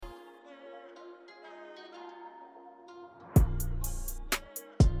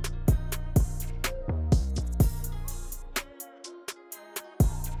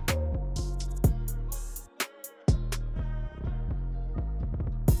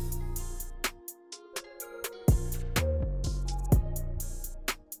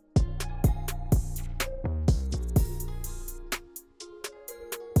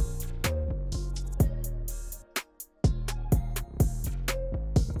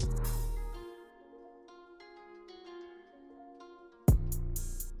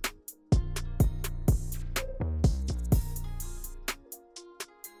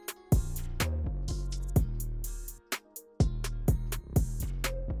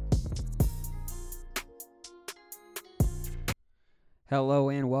Hello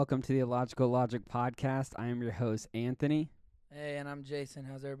and welcome to the Illogical Logic Podcast. I am your host, Anthony. Hey, and I'm Jason.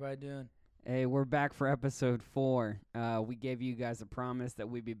 How's everybody doing? Hey, we're back for episode 4. We gave you guys a promise that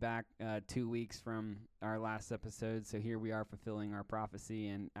we'd be back 2 weeks from our last episode, so here we are fulfilling our prophecy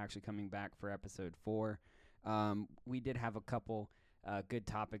and actually coming back for episode 4. We did have a couple good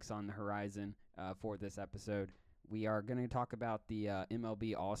topics on the horizon for this episode. We are going to talk about the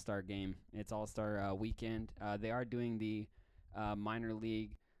MLB All-Star Game. It's All-Star weekend. They are doing the minor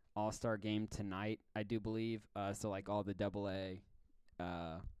league All-Star Game tonight, I do believe. So like all the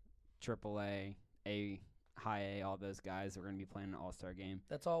AA, Triple A, High A, all those guys are going to be playing an All-Star Game.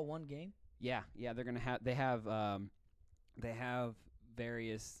 That's all one game? Yeah, they're going to have they have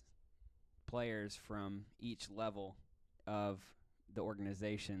various players from each level of the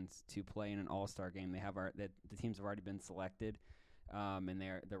organizations to play in an All-Star Game. They have the teams have already been selected, and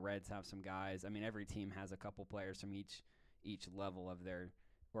the Reds have some guys. I mean, every team has a couple players from each level of their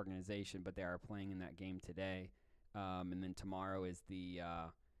organization, but they are playing in that game today. And then tomorrow is the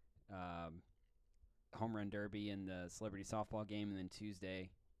home run derby and the celebrity softball game, and then Tuesday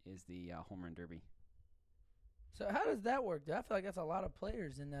is the home run derby. So how does that work? I feel like that's a lot of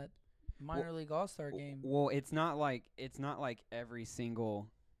players in that minor league All-Star game. Well, it's not like every single.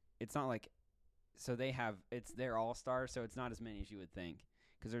 It's not like so it's their All-Star, so it's not as many as you would think.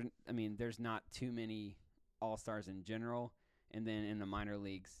 Because there's not too many All-Stars in general, and then in the minor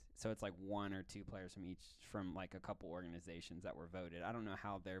leagues, so it's like one or two players from like a couple organizations that were voted. I don't know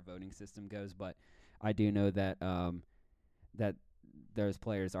how their voting system goes, but I do know that that those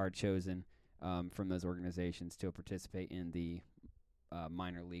players are chosen from those organizations to participate in the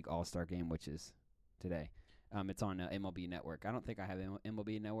minor league All-Star Game, which is today. It's on MLB Network. I don't think I have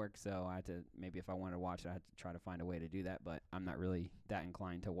MLB Network, so I had to maybe if I wanted to watch it, I had to try to find a way to do that. But I'm not really that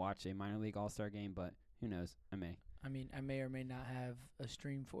inclined to watch a minor league All-Star Game, but who knows? I may. I mean, I may or may not have a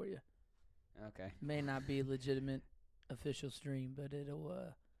stream for you. Okay. May not be a legitimate official stream, but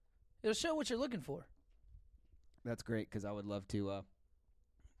it'll show what you're looking for. That's great because I would love to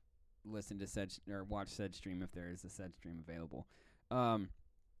listen to said or watch said stream if there is a said stream available.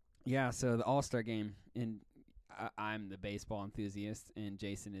 Yeah. So the All-Star Game, and I'm the baseball enthusiast, and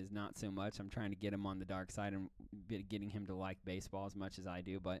Jason is not so much. I'm trying to get him on the dark side and getting him to like baseball as much as I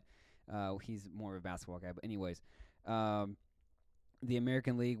do, but he's more of a basketball guy. But anyways, the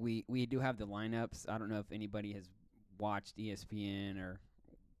American League, we do have the lineups. I don't know if anybody has watched ESPN or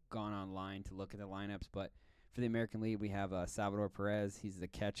gone online to look at the lineups, but for the American League, we have Salvador Perez. He's the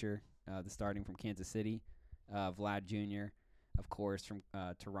catcher, the starting from Kansas City. Vlad Jr., of course, from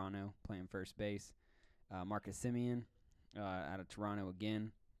Toronto, playing first base. Marcus Semien out of Toronto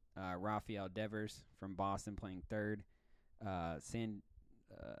again. Rafael Devers from Boston playing third.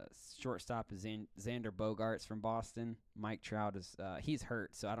 Shortstop is Xander Bogaerts from Boston. Mike Trout is he's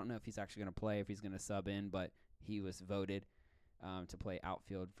hurt, so I don't know if he's actually going to play, if he's going to sub in, but he was voted to play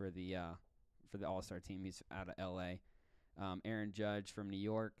outfield for the All-Star team. He's out of L.A. Aaron Judge from New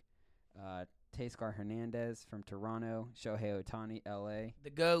York. Teoscar Hernandez from Toronto. Shohei Ohtani, L.A. The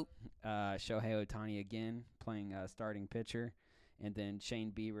GOAT. Shohei Ohtani again playing starting pitcher. And then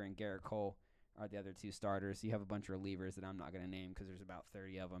Shane Bieber and Garrett Cole are the other two starters. You have a bunch of relievers that I'm not going to name because there's about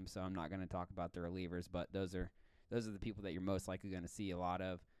 30 of them, so I'm not going to talk about the relievers, but those are the people that you're most likely going to see a lot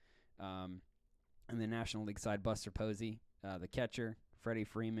of. In the National League side, Buster Posey, the catcher. Freddie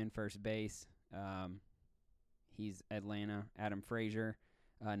Freeman, first base. He's Atlanta. Adam Frazier.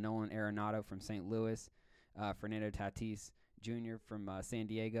 Nolan Arenado from St. Louis. Fernando Tatis Jr. from San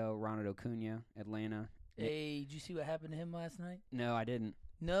Diego. Ronald Acuna, Atlanta. Hey, did you see what happened to him last night? No, I didn't.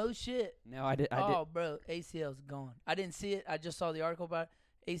 No shit. No, I did. Bro, ACL's gone. I didn't see it. I just saw the article about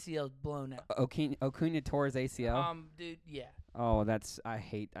it. ACL's blown out. Acuna tore his ACL. Dude, yeah. Oh, I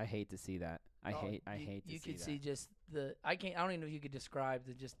hate to see that. I hate to see that. You could see just I don't even know if you could describe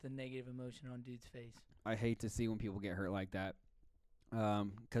the negative emotion on dude's face. I hate to see when people get hurt like that.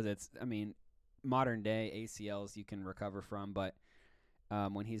 Because modern day ACLs you can recover from, but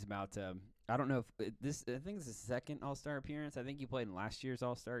when he's about to, I don't know if I think this is his second All-Star appearance. I think he played in last year's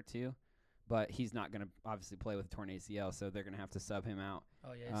All-Star too, but he's not going to obviously play with a torn ACL, so they're going to have to sub him out.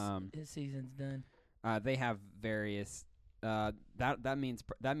 Oh yeah, his season's done. They have various. That means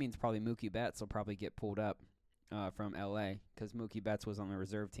probably Mookie Betts will probably get pulled up from LA because Mookie Betts was on the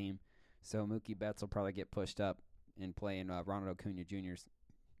reserve team, so Mookie Betts will probably get pushed up and play in Ronald Acuna Jr.'s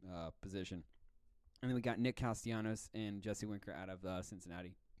position. And then we got Nick Castellanos and Jesse Winker out of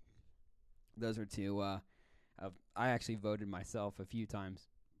Cincinnati. Those are two. I actually voted myself a few times.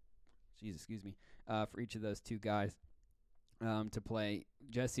 For each of those two guys to play.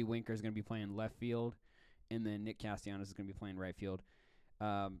 Jesse Winker is going to be playing left field, and then Nick Castellanos is going to be playing right field.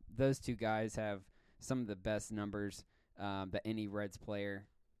 Those two guys have some of the best numbers that any Reds player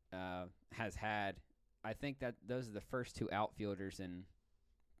has had. I think that those are the first two outfielders in,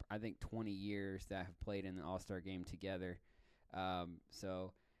 I think, 20 years that have played in the All-Star game together.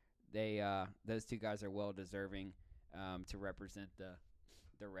 So those two guys are well deserving to represent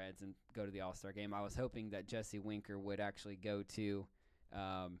the Reds and go to the All-Star game. I was hoping that Jesse Winker would actually go to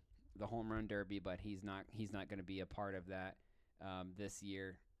the Home Run Derby, but he's not going to be a part of that this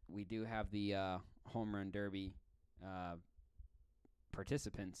year. We do have the Home Run Derby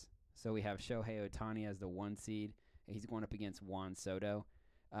participants. So we have Shohei Ohtani as the 1 seed. He's going up against Juan Soto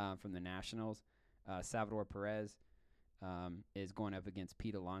from the Nationals. Salvador Perez is going up against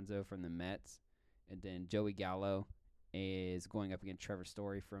Pete Alonso from the Mets. And then Joey Gallo is going up against Trevor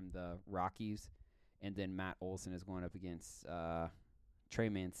Story from the Rockies. And then Matt Olson is going up against Trey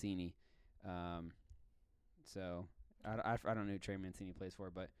Mancini. So I don't know who Trey Mancini plays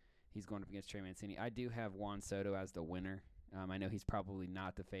for, but he's going up against Trey Mancini. I do have Juan Soto as the winner. I know he's probably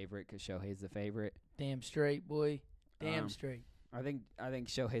not the favorite because Shohei's the favorite. Damn straight, boy. Damn straight. I think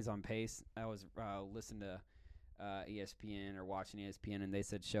Shohei's on pace. I was listening to ESPN or watching ESPN, and they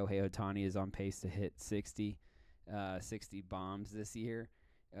said Shohei Ohtani is on pace to hit 60 bombs this year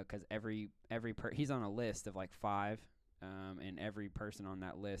because he's on a list of like 5, and every person on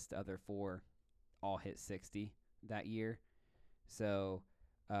that list, the other 4, all hit 60 that year. So,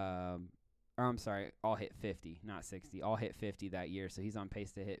 I'm sorry, all hit 50, not 60. All hit 50 that year, so he's on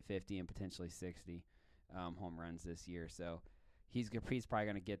pace to hit 50 and potentially 60 home runs this year. So he's probably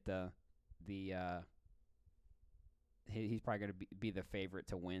going to get he's probably going to be the favorite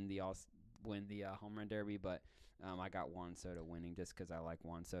to win the home run derby. But I got Juan Soto winning just because I like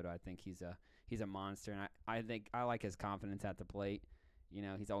Juan Soto. I think he's a monster, and I think I like his confidence at the plate. You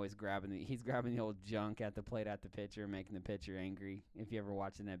know, he's always grabbing the old junk at the plate at the pitcher, making the pitcher angry. If you ever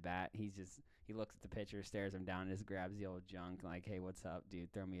watch him at bat, he looks at the pitcher, stares him down, and just grabs the old junk like, "Hey, what's up,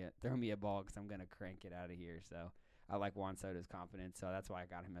 dude? Throw me a ball because I'm gonna crank it out of here." So I like Juan Soto's confidence, so that's why I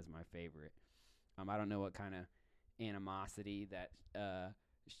got him as my favorite. I don't know what kind of animosity that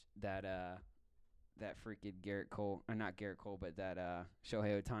freaking Garrett Cole, or not Garrett Cole, but that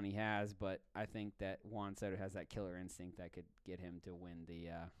Shohei Ohtani has, but I think that Juan Soto has that killer instinct that could get him to win the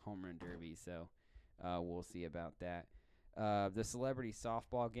home run derby. So we'll see about that. The celebrity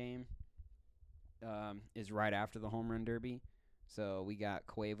softball game is right after the home run derby. So we got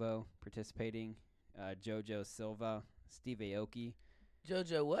Quavo participating, JoJo Silva, Steve Aoki.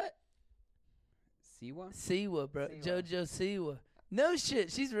 JoJo what? Siwa, bro. JoJo Siwa. No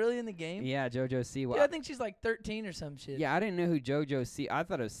shit, she's really in the game? Yeah, JoJo Siwa. Yeah, I think she's like 13 or some shit. Yeah, I didn't know who JoJo Siwa. I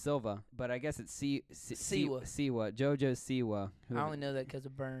thought it was Silva, but I guess it's Siwa. JoJo Siwa. I only know that because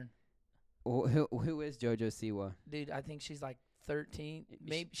of Burn. Who is JoJo Siwa? Dude, I think she's like 13.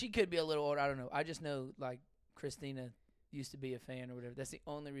 Maybe she could be a little older. I don't know. I just know like Christina used to be a fan or whatever. That's the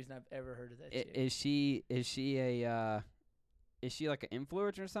only reason I've ever heard of that shit. Is she like an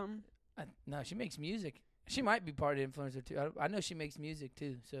influencer or something? No, she makes music. She might be part of the influencer too. I know she makes music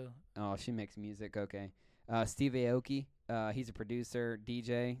too. So. Oh, she makes music. Okay. Steve Aoki. He's a producer,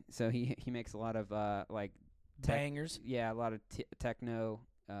 DJ. So he makes a lot of like bangers. Yeah, a lot of techno.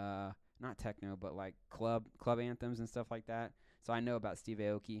 Not techno, but like club anthems and stuff like that. So I know about Steve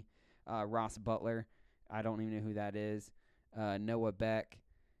Aoki. Ross Butler. I don't even know who that is. Noah Beck.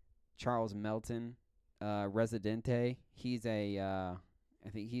 Charles Melton. Residente. He's I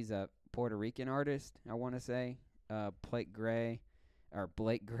think he's a Puerto Rican artist, I want to say. Blake Gray,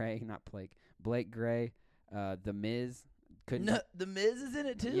 not Blake. Blake Gray. The Miz. The Miz is in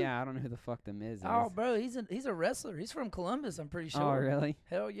it too? Yeah, I don't know who the fuck The Miz is. Oh, bro, he's a wrestler. He's from Columbus, I'm pretty sure. Oh, really?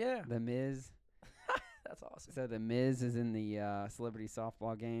 Hell yeah. The Miz. That's awesome. So The Miz is in the celebrity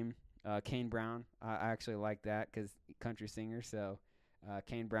softball game. Kane Brown. I actually like that because country singer. So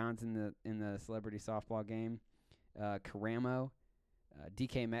Kane Brown's in the celebrity softball game. Caramo.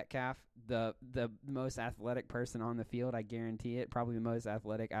 DK Metcalf, the most athletic person on the field, I guarantee it. Probably the most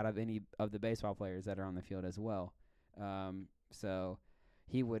athletic out of any of the baseball players that are on the field as well. So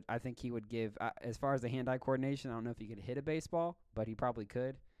I think he would give, as far as the hand-eye coordination, I don't know if he could hit a baseball, but he probably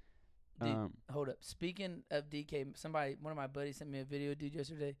could. Dude, hold up. Speaking of DK, one of my buddies sent me a video, dude,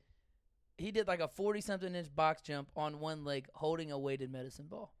 yesterday. He did like a 40-something inch box jump on one leg holding a weighted medicine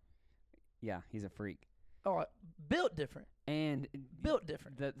ball. Yeah, he's a freak. Oh, built different. And built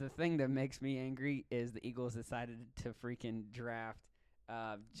different. The thing that makes me angry is the Eagles decided to freaking draft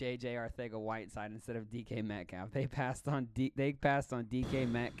J.J. Arcega-Whiteside instead of DK Metcalf. They passed on DK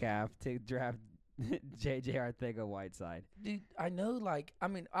Metcalf to draft J.J. Arcega-Whiteside. Dude, I know, like, I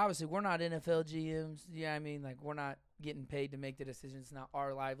mean, obviously, we're not NFL GMs. Yeah, I mean, like, we're not getting paid to make the decisions. It's not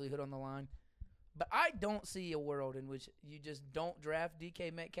our livelihood on the line. But I don't see a world in which you just don't draft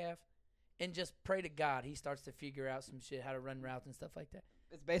DK Metcalf and just pray to God he starts to figure out some shit, how to run routes and stuff like that.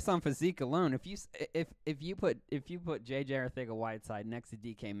 It's based on physique alone. If you put J.J. Arcega-Whiteside next to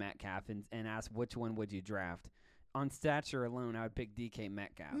DK Metcalf and ask which one would you draft, on stature alone, I would pick DK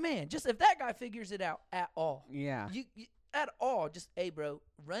Metcalf. Man, just if that guy figures it out at all. Yeah. You at all, just, hey, bro,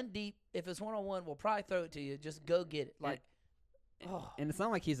 run deep. If it's one-on-one, we'll probably throw it to you. Just go get it. Like, And it's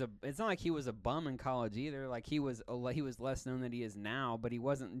not like he was a bum in college either. Like he was less known than he is now, but he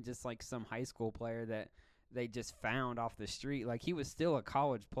wasn't just like some high school player that they just found off the street. Like he was still a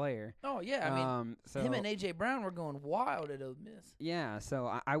college player. Oh yeah, I mean, so, him and AJ Brown were going wild at Ole Miss. Yeah,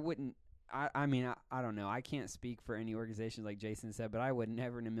 so I wouldn't. I mean, I don't know. I can't speak for any organizations like Jason said, but I would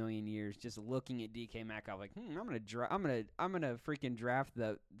never in a million years just looking at DK Metcalf like, I'm gonna freaking draft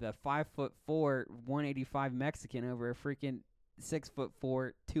the 5'4", 185 Mexican over a freaking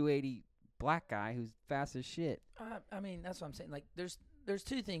 6'4", 280 black guy who's fast as shit. I mean, that's what I'm saying. Like, there's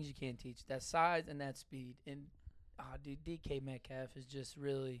two things you can't teach: that size and that speed. And dude, DK Metcalf is just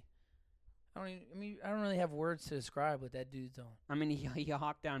really. I don't really have words to describe what that dude's on. I mean, he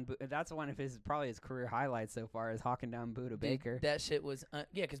hawked down. That's one of probably his career highlights so far is hawking down Budda Baker. That shit was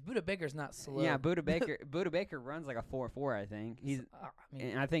because Budda Baker's not slow. Yeah, Budda Baker runs like a 4.4. I think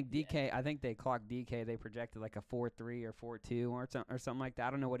and I think DK. Yeah. I think they clocked DK. They projected like a 4.3 or 4.2 or something like that.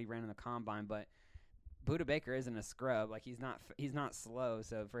 I don't know what he ran in the combine, but Budda Baker isn't a scrub. Like he's not slow.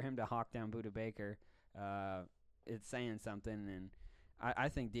 So for him to hawk down Budda Baker, it's saying something. And I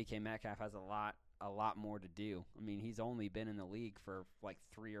think DK Metcalf has a lot more to do. I mean, he's only been in the league for like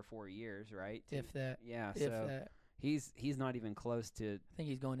 3 or 4 years, right? If that. Yeah. If so that. He's not even close to. I think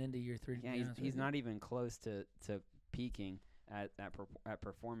he's going into year 3. Yeah, he's not even close to peaking at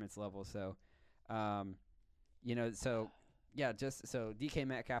performance level. So, so yeah, so DK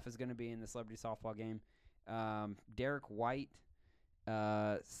Metcalf is going to be in the celebrity softball game. Derek White.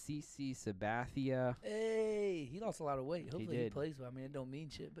 CC Sabathia. Hey, he lost a lot of weight. Hopefully he did. Plays well. I mean, it don't mean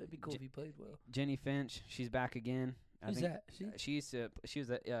shit, but it'd be cool if he played well. Jenny Finch, she's back again. Who's that? She was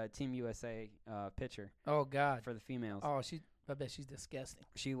a Team USA pitcher. Oh God, for the females. Oh, I bet she's disgusting.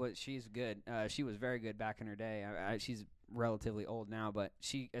 She's good. She was very good back in her day. She's relatively old now, but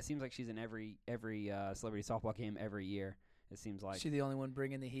it seems like she's in every celebrity softball game every year. It seems like she's the only one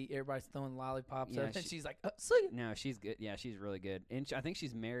bringing the heat. Everybody's throwing lollipops up, and she's like, "See ya." No, she's good. Yeah, she's really good, and I think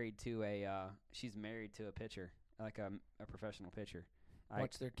she's married to a pitcher, like a professional pitcher.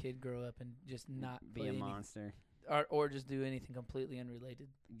 Watch their kid grow up and just not be a monster, or just do anything completely unrelated.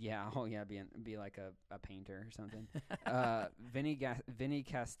 Yeah, be like a painter or something. Vinny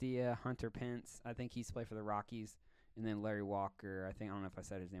Castilla, Hunter Pence. I think he's played for the Rockies, and then Larry Walker. I don't know if I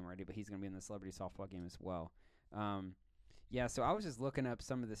said his name already, but he's going to be in the celebrity softball game as well. Yeah, so I was just looking up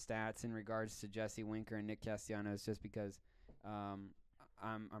some of the stats in regards to Jesse Winker and Nick Castellanos, just because I'm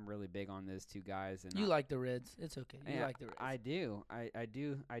really big on those two guys. And you like the Reds? It's okay. You like the Reds? I do. I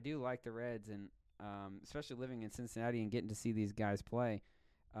do like the Reds, and especially living in Cincinnati and getting to see these guys play.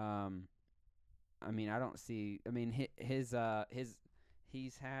 I mean, I don't see. I mean, he's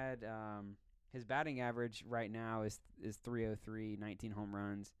had his batting average right now is .303, 19 home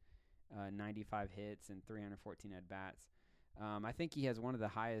runs, 95 hits, and 314 at bats. I think he has one of the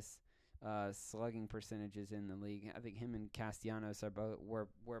highest slugging percentages in the league. I think him and Castellanos are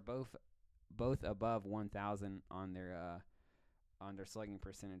were both above 1,000 on their slugging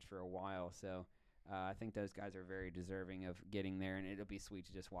percentage for a while. So I think those guys are very deserving of getting there, and it'll be sweet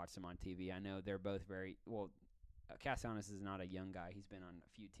to just watch them on TV. I know they're both very well. Castellanos is not a young guy; he's been on a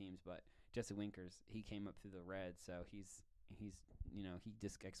few teams, but Jesse Winkers, he came up through the Reds, so he's he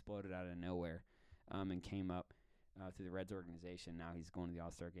just exploded out of nowhere, and came up through the Reds organization. Now he's going to the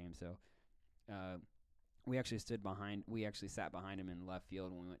All-Star game. So we actually sat behind him in left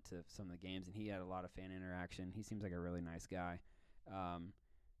field when we went to some of the games, and he had a lot of fan interaction. He seems like a really nice guy.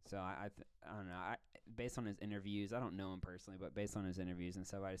 So I don't know. Based on his interviews, I don't know him personally, but based on his interviews and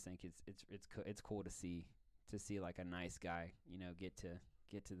stuff, I just think it's cool to see like a nice guy, get to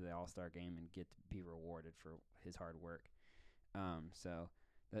the All-Star game and get to be rewarded for his hard work. So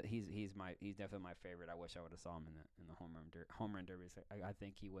he's definitely my favorite. I wish I would have saw him in the home run derby. I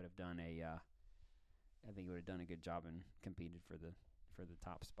think he would have done a good job and competed for the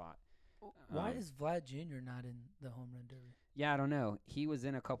top spot. Why is Vlad Jr. not in the home run derby? Yeah, I don't know. He was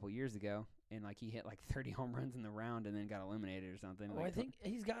in a couple years ago. and like he hit like 30 home runs in the round and then got eliminated or something. Well, like, I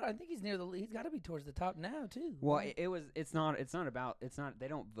think he's near the. He's got to be towards the top now too. Well, right? it's not about. They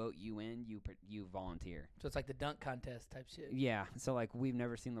don't vote you in. You volunteer. So it's like the dunk contest type shit. Yeah. So like we've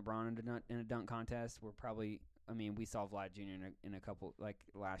never seen LeBron in a dunk contest. We're probably. I mean, we saw Vlad Jr. in a couple like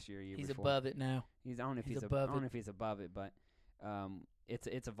last year. He's before. above it now. I don't know if he's above it. I don't know if he's above it, but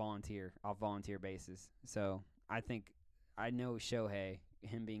it's a volunteer basis. So I know Shohei,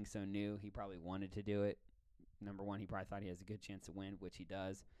 him being so new, he probably wanted to do it. Number one, he probably thought he has a good chance to win, which he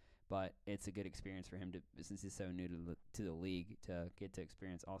does. But it's a good experience for him since he's so new to the league, to get to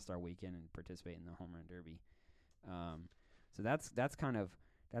experience All-Star Weekend and participate in the Home Run Derby. So that's kind of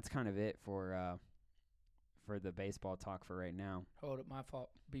it for the baseball talk for right now. Hold up, my fault.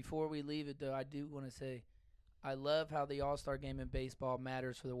 Before we leave it, though, I do want to say I love how the All-Star game in baseball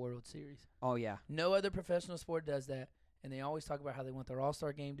matters for the World Series. Oh, yeah. No other professional sport does that, and they always talk about how they want their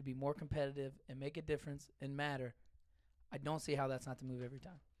All-Star game to be more competitive and make a difference and matter. I don't see how that's not the move every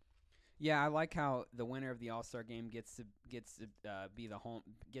time. Yeah, I like how the winner of the All-Star game gets to be the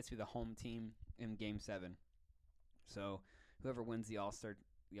home team in Game 7. So whoever wins the All-Star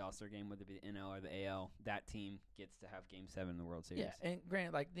game, whether it be the NL or the AL, that team gets to have Game 7 in the World Series. Yeah, and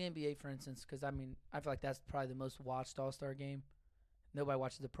granted, like the NBA, for instance, because, I mean, I feel like that's probably the most watched All-Star game. Nobody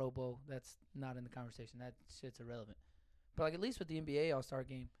watches the Pro Bowl. That's not in the conversation. That shit's irrelevant. But, like, at least with the NBA All-Star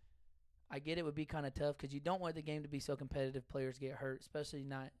game, I get it would be kind of tough because you don't want the game to be so competitive players get hurt, especially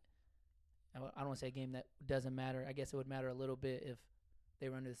not – I don't want to say a game that doesn't matter. I guess it would matter a little bit if they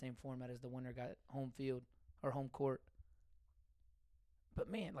were under the same format as the winner got home field or home court. But,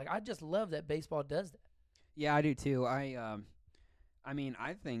 man, like, I just love that baseball does that. Yeah, I do too. I mean,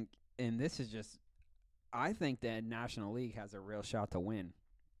 I think, and this is just, I think the National League has a real shot to win.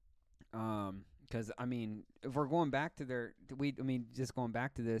 Because, I mean, if we're going back to just going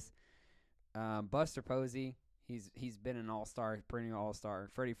back to this, Buster Posey, he's been an all-star, perennial all-star.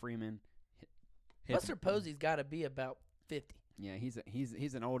 Freddie Freeman. Buster Posey's got to be about 50. Yeah,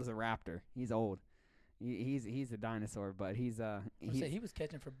 he's an old as a raptor. He's old. He's a dinosaur, but he was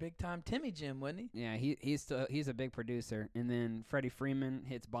catching for big time Timmy Jim, wasn't he? Yeah, he's a big producer. And then Freddie Freeman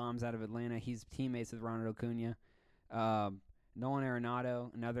hits bombs out of Atlanta. He's teammates with Ronald Acuna. Nolan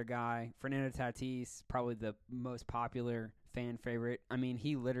Arenado, another guy. Fernando Tatis, probably the most popular fan favorite. I mean,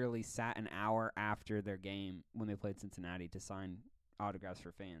 he literally sat an hour after their game when they played Cincinnati to sign autographs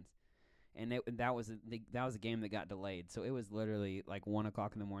for fans. And that was a game that got delayed. So it was literally like 1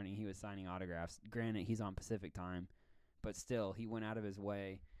 o'clock in the morning. He was signing autographs. Granted, he's on Pacific time, but still, he went out of his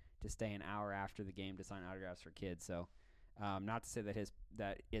way to stay an hour after the game to sign autographs for kids. So, not to say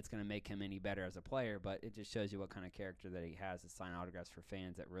that it's going to make him any better as a player, but it just shows you what kind of character that he has to sign autographs for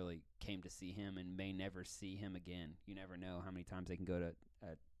fans that really came to see him and may never see him again. You never know how many times they can go to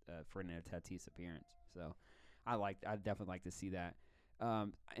Fernando Tatis appearance. So, I definitely like to see that.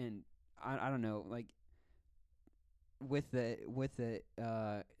 And I don't know, like with the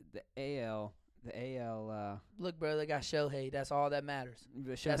AL. Look, bro, they got Shohei. That's all that matters.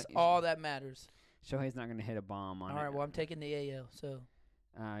 That's all that matters. Shohei's not going to hit a bomb on it. All right, well, I'm taking the AL. So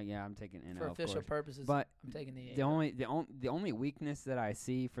yeah, I'm taking NL for official purposes. But I'm taking the AL. The only weakness that I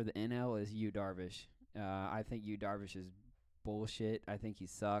see for the NL is Yu Darvish. I think Yu Darvish is bullshit. I think he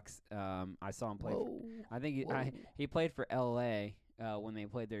sucks. I saw him play. I think he played for LA. When they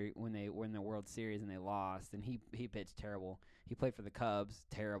won the World Series and they lost, and he pitched terrible. He played for the Cubs,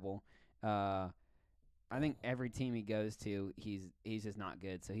 terrible. I think every team he goes to, he's just not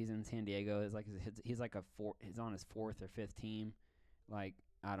good. So he's in San Diego. He's on his 4th or 5th team. Like,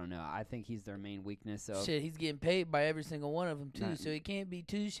 I don't know. I think he's their main weakness. So shit, he's getting paid by every single one of them too. So he can't be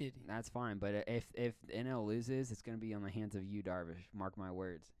too shitty. That's fine. But if NL loses, it's going to be on the hands of Yu Darvish. Mark my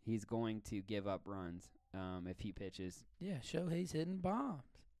words. He's going to give up runs. If he pitches. Yeah, Shohei's hitting bombs.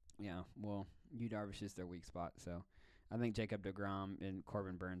 Yeah, well, Yu Darvish is their weak spot, so I think Jacob deGrom and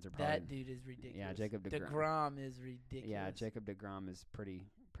Corbin Burns are probably... That dude is ridiculous. Yeah, Jacob deGrom. DeGrom is ridiculous. Yeah, Jacob deGrom is pretty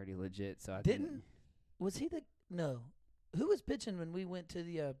legit, so I Was he the... No. Who was pitching when we went to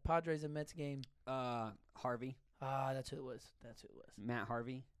the Padres and Mets game? Harvey. Ah, that's who it was. Matt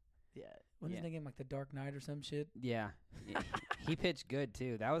Harvey. Yeah. Wasn't his name like the Dark Knight or some shit? Yeah. He pitched good,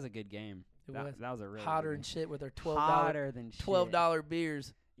 too. That was a good game. That was a really hotter than shit with their $12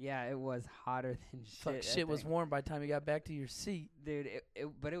 beers. Yeah, it was hotter than shit. Fuck, shit was warm by the time you got back to your seat, dude.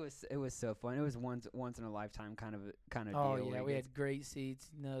 But it was so fun. It was once in a lifetime kind of oh, deal. Oh yeah, we had great seats.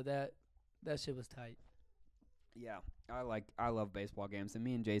 No, that shit was tight. Yeah, I love baseball games, and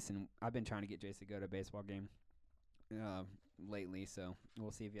me and Jason, I've been trying to get Jason to go to a baseball game lately. So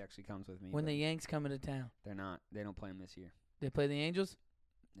we'll see if he actually comes with me. When the Yanks come into town, they're not. They don't play them this year. They play the Angels.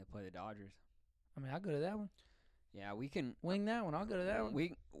 They play the Dodgers. I mean, I'll go to that one. Yeah, we can Wing that one. I'll go to that one.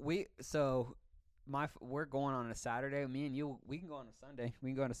 We're going on a Saturday. Me and you, we can go on a Sunday. We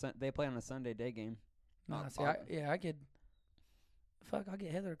can go on they play on a Sunday day game. Nah, see, I could. Fuck, I'll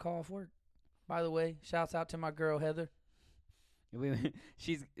get Heather to call off work. By the way, shouts out to my girl Heather.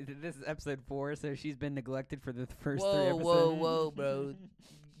 This is episode 4, so she's been neglected for the first 3 episodes. Whoa, bro.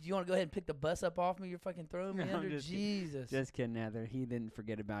 You want to go ahead and pick the bus up off me? You're fucking throwing me under? Jesus. Just kidding, Heather. He didn't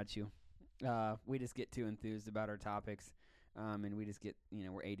forget about you. We just get too enthused about our topics, and we just get,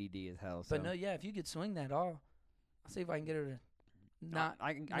 we're ADD as hell. So. But no, yeah, if you could swing that I'll see if I can get her to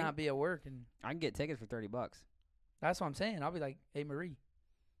not be at work. And I can get tickets for $30. That's what I'm saying. I'll be like, hey, Marie.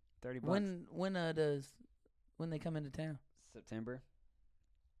 $30. When they come into town? September.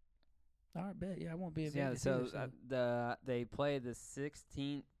 All right, bet. Yeah, I won't be at Vegas. Yeah, so they play the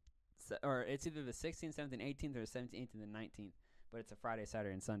 16th, or it's either the 16th, 17th, 18th, or the 17th and the 19th. But it's a Friday,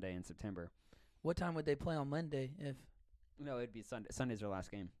 Saturday, and Sunday in September. What time would they play on Monday? No, it'd be Sunday. Sunday's their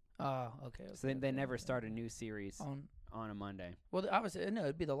last game. Oh, okay. So they never start a new series on a Monday. Well, obviously, no,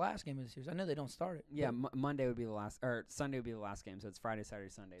 it'd be the last game of the series. I know they don't start it. Yeah, Monday would be the last, or Sunday would be the last game. So it's Friday, Saturday,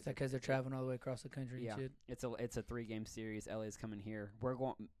 Sunday. Is that because they're traveling all the way across the country? Yeah, and shit? it's a 3-game series. LA's coming here. We're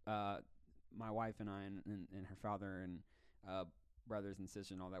going. My wife and I and her father and brothers and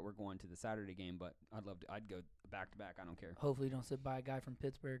sisters and all that. We're going to the Saturday game, but I'd go back to back. I don't care. Hopefully, you don't sit by a guy from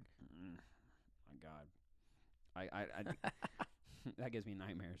Pittsburgh. My God, I that gives me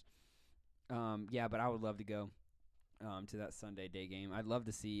nightmares. Yeah, but I would love to go to that Sunday day game. I'd love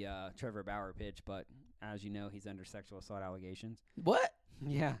to see Trevor Bauer pitch, but as you know, he's under sexual assault allegations. What?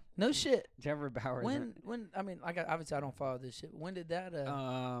 Yeah. No shit. Trevor Bauer. When I mean, obviously I don't follow this shit. When did that?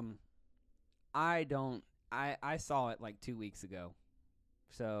 I don't. I saw it like 2 weeks ago.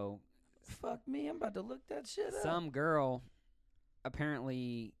 So. Fuck me! I'm about to look that shit up. Some girl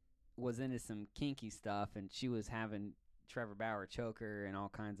apparently was into some kinky stuff, and she was having Trevor Bauer choke her and all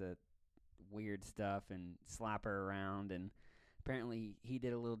kinds of weird stuff and slap her around, and apparently he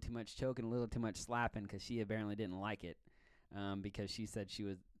did a little too much choking, a little too much slapping, because she apparently didn't like it, because she said she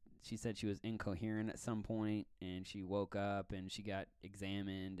was incoherent at some point, and she woke up and she got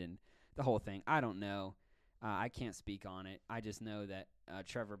examined and the whole thing. I don't know. I can't speak on it. I just know that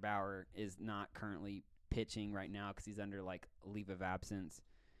Trevor Bauer is not currently pitching right now because he's under like leave of absence.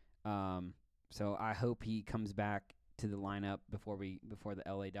 So I hope he comes back to the lineup before the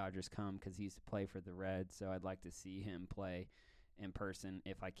LA Dodgers come, because he used to play for the Reds. So I'd like to see him play in person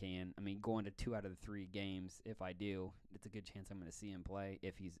if I can. I mean, going to 2 out of the 3 games, if I do, it's a good chance I'm going to see him play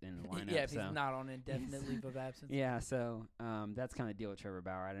if he's in the lineup. Yeah, if he's not on indefinite leave of absence. Yeah, so that's kind of the deal with Trevor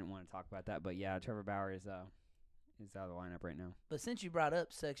Bauer. I didn't want to talk about that, but yeah, Trevor Bauer is out of the lineup right now. But since you brought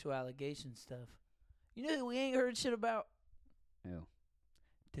up sexual allegation stuff, you know who we ain't heard shit about? Who?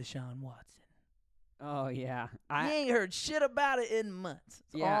 Deshaun Watson. Oh yeah, you ain't heard shit about it in months.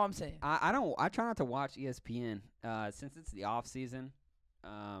 That's all I'm saying. I try not to watch ESPN since it's the off season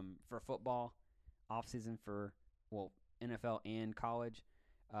for football, off season for NFL and college.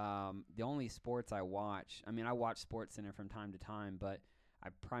 The only sports I watch, I mean, I watch SportsCenter from time to time, but I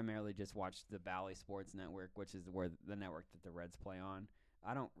primarily just watch the Bally Sports Network, which is the network that the Reds play on.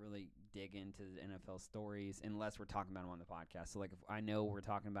 I don't really dig into the NFL stories unless we're talking about them on the podcast. So, like, if I know we're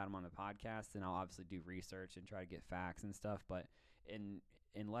talking about them on the podcast, then I'll obviously do research and try to get facts and stuff. But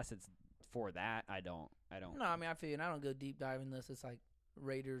unless it's for that, I don't. No, I mean, I feel you. And I don't go deep dive unless it's like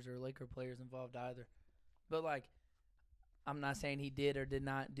Raiders or Laker players involved either. But, like, I'm not saying he did or did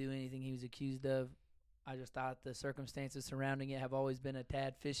not do anything he was accused of. I just thought the circumstances surrounding it have always been a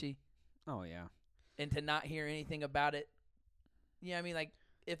tad fishy. Oh, yeah. And to not hear anything about it. Yeah, I mean, like,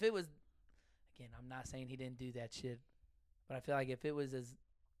 if it was, again, I'm not saying he didn't do that shit, but I feel like if it was as,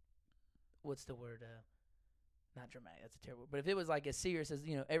 what's the word, not dramatic, that's a terrible, but if it was like as serious as,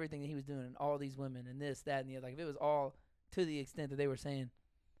 everything that he was doing and all these women and this, that, and the other, like if it was all to the extent that they were saying,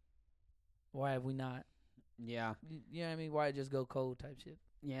 why have we not? Yeah. You know what I mean? Why just go cold type shit?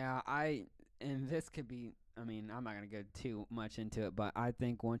 Yeah, and this could be, I mean, I'm not going to go too much into it, but I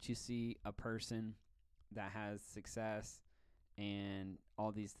think once you see a person that has success and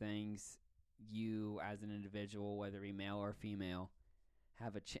all these things, you as an individual, whether it be male or female,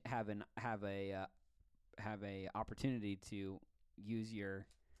 have a opportunity to use your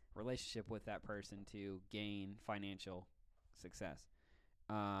relationship with that person to gain financial success.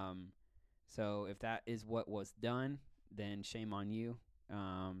 So if that is what was done, then shame on you.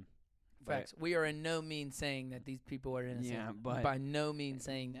 Facts. We are in no means saying that these people are innocent. Yeah, but by no means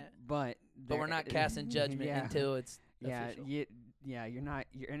saying that. But we're not casting judgment until it's official. You're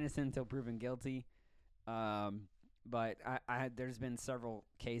innocent until proven guilty. But there's been several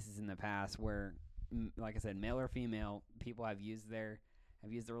cases in the past where, like I said, male or female, people have used the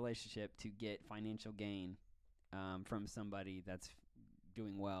relationship to get financial gain from somebody that's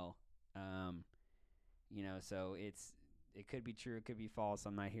doing well. So it could be true, it could be false.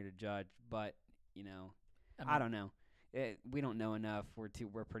 I'm not here to judge, but I don't know. We don't know enough. We're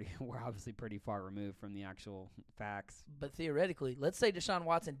obviously pretty far removed from the actual facts. But theoretically, let's say Deshaun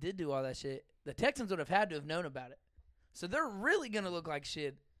Watson did do all that shit. The Texans would have had to have known about it. So they're really going to look like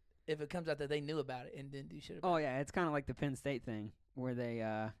shit if it comes out that they knew about it and didn't do shit about it. Oh, yeah. It's kind of like the Penn State thing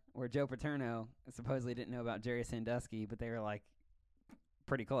where where Joe Paterno supposedly didn't know about Jerry Sandusky, but they were like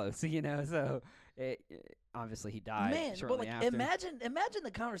pretty close, So obviously he died shortly after. Imagine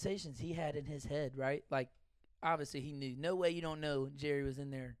the conversations he had in his head, right? Like, obviously he knew. No way you don't know Jerry was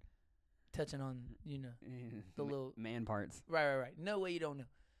in there touching on, the little man parts. Right. No way you don't know.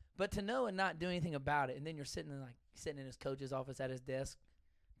 But to know and not do anything about it, and then you're sitting in his coach's office at his desk,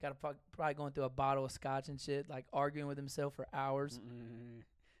 probably going through a bottle of scotch and shit, like arguing with himself for hours.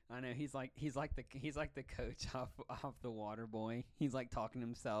 I know he's like the coach off the Water Boy. He's like talking to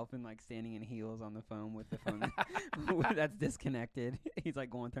himself and like standing in heels on the phone with the phone that's disconnected. He's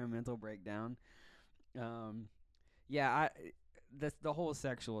like going through a mental breakdown. The whole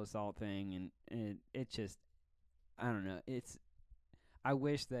sexual assault thing, and it just, I don't know. I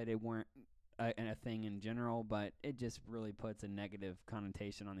wish that it weren't a thing in general, but it just really puts a negative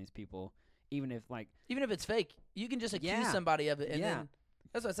connotation on these people. Even if it's fake, you can just accuse somebody of it, and then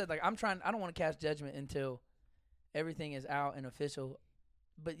that's what I said. Like, I don't want to cast judgment until everything is out and official.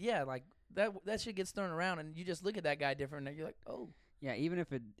 But yeah, like that shit gets thrown around, and you just look at that guy different, and you're like, oh. Yeah, even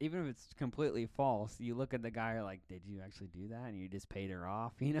if it's completely false, you look at the guy like, did you actually do that? And you just paid her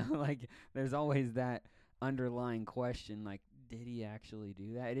off, Like, there's always that underlying question, like, did he actually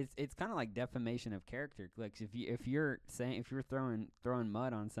do that? It's kind of like defamation of character. Like, if you're throwing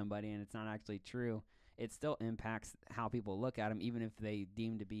mud on somebody and it's not actually true, it still impacts how people look at them, even if they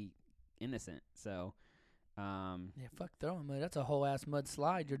deem to be innocent. So, fuck throwing mud. That's a whole ass mud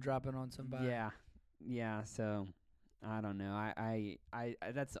slide you're dropping on somebody. Yeah. So, I don't know. I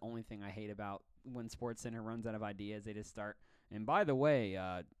that's the only thing I hate about when SportsCenter runs out of ideas. They just start. And by the way,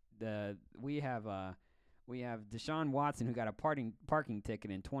 we have Deshaun Watson, who got a parking ticket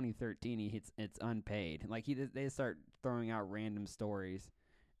in 2013. It's unpaid. Like, they start throwing out random stories.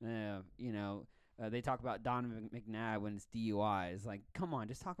 They talk about Donovan McNabb when it's DUIs. Like, come on,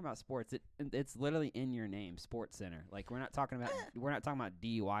 just talk about sports. It's literally in your name, SportsCenter. Like, we're not talking about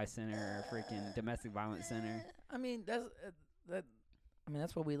DUI center or freaking domestic violence center. I mean,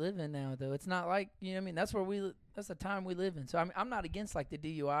 that's what we live in now, though. It's not like, that's that's the time we live in. So I'm not against like the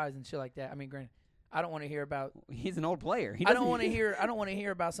DUIs and shit like that. I mean, granted, I don't want to hear about. He's an old player. I don't want to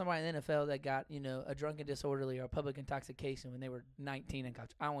hear about somebody in the NFL that got a drunken disorderly or public intoxication when they were 19 in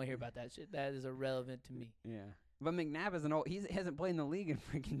college. I don't want to hear about that shit. That is irrelevant to me. Yeah, but McNabb is he hasn't played in the league in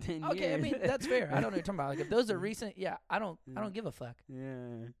freaking 10 years. Okay, I mean that's fair. I don't know what you're talking about. Like, if those are recent, I don't give a fuck.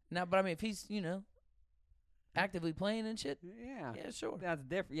 Yeah. Now, but I mean, if he's actively playing and shit. Yeah, sure. That's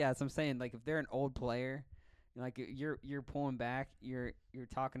different. Yeah, so I'm saying, like, if they're an old player. Like, you're pulling back. You're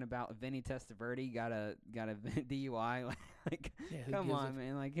talking about Vinny Testaverde got a DUI. Like, come on,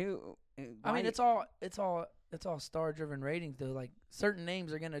 man. Like, who? I mean, it's all star driven ratings though. Like, certain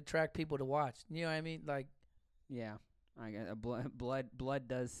names are gonna attract people to watch. You know what I mean? Like, yeah, blood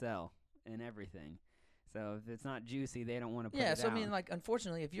does sell and everything. So if it's not juicy, they don't want to put it out. So I mean, like,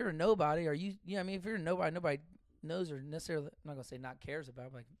 unfortunately, if you're a nobody, or if you're a nobody knows or necessarily, I'm not gonna say not cares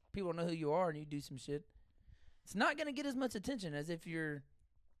about, but like, people know who you are and you do some shit. It's not going to get as much attention as if you're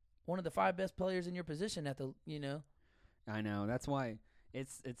one of the 5 best players in your position at the, I know. That's why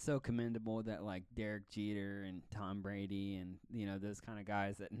it's so commendable that, like, Derek Jeter and Tom Brady and, those kind of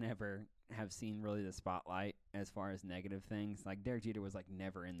guys that never have seen really the spotlight as far as negative things. Like, Derek Jeter was, like,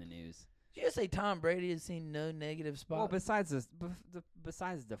 never in the news. Did you just say Tom Brady has seen no negative spotlight? Well,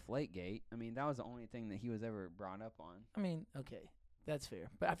 besides Deflategate, I mean, that was the only thing that he was ever brought up on. I mean, okay. That's fair,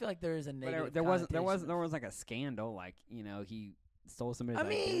 but I feel like there is a negative. There was like a scandal, like, he stole somebody's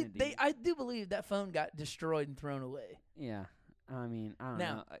identity. I do believe that phone got destroyed and thrown away. Yeah, I mean, I don't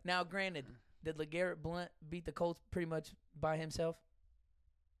know. Now, granted, did LeGarrette Blount beat the Colts pretty much by himself?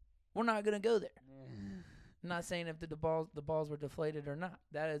 We're not gonna go there. I'm not saying if the balls were deflated or not.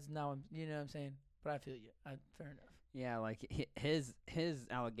 That is now, you know what I'm saying. But I feel you. Fair enough. Yeah, like his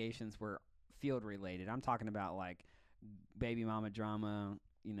allegations were field related. I'm talking about like baby mama drama,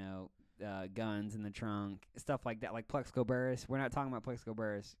 guns in the trunk, stuff like that, like Plexico Burress. We're not talking about Plexico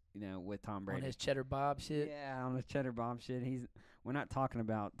Burress, with Tom Brady. On his Cheddar Bob shit? Yeah, on his Cheddar Bob shit. we're not talking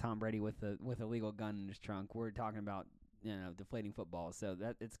about Tom Brady with a legal gun in his trunk. We're talking about deflating footballs. So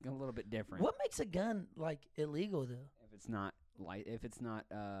that it's a little bit different. What makes a gun like illegal though? If it's not if it's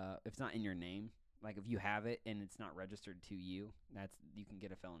not in your name, like if you have it and it's not registered to you, you can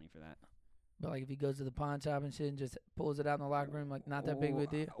get a felony for that. But like if he goes to the pawn shop and shit and just pulls it out in the locker room, like not that big of a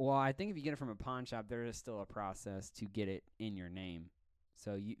deal. Well, I think if you get it from a pawn shop, there is still a process to get it in your name.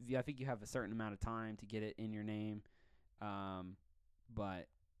 So I think you have a certain amount of time to get it in your name, but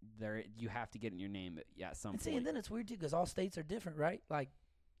you have to get it in your name at some point. And then it's weird too because all states are different, right? Like,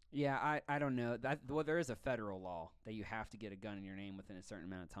 yeah, I don't know there is a federal law that you have to get a gun in your name within a certain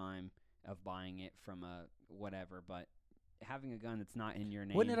amount of time of buying it from a whatever, but having a gun that's not in your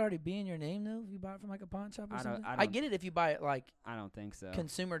name. Wouldn't it already be in your name though if you buy it from like a pawn shop or something? I get it if you buy it like I don't think so.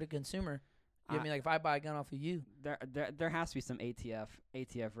 Consumer to consumer. You know what I mean? Like if I buy a gun off of you. There has to be some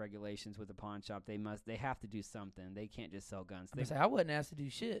ATF regulations with the pawn shop. They have to do something. They can't just sell guns. I wasn't asked to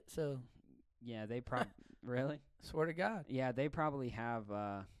do shit, so yeah, they probably really? Swear to God. Yeah, they probably have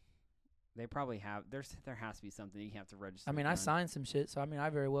there has to be something you have to register. I mean, I signed some shit, so I mean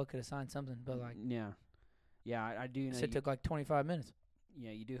I very well could have signed something, but like Yeah, I do know. It took like 25 minutes.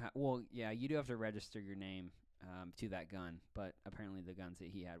 Yeah, you do you do have to register your name to that gun, but apparently the guns that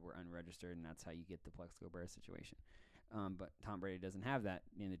he had were unregistered, and that's how you get the Plexico Bear situation. But Tom Brady doesn't have that,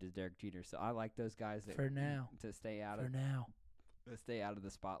 neither does Derek Jeter. So I like those guys that to stay out of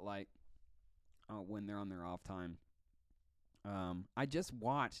the spotlight when they're on their off time. I just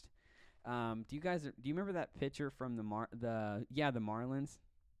watched. Do you remember that pitcher from the Marlins?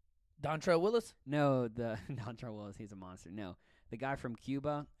 Dontrelle Willis? No, Dontrelle Willis. He's a monster. No, the guy from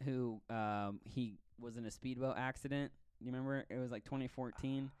Cuba who he was in a speedboat accident. You remember? It was like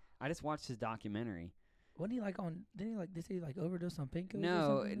 2014. I just watched his documentary. Wasn't he like on? Did he like overdose on painkillers?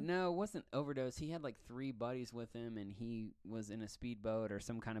 No, it wasn't overdose. He had like 3 buddies with him, and he was in a speedboat or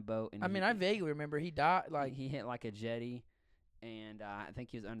some kind of boat. And I vaguely remember he died. Like he hit like a jetty, and I think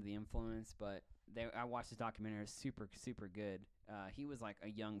he was under the influence. But I watched his documentary. It was super, super good. He was like a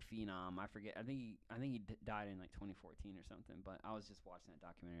young phenom. I forget. I think he died in like 2014 or something. But I was just watching that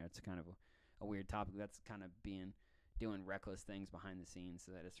documentary. It's kind of a weird topic. That's kind of doing reckless things behind the scenes.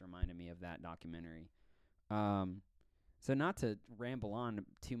 So that just reminded me of that documentary. So not to ramble on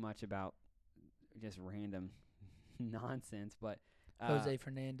too much about just random nonsense, but Jose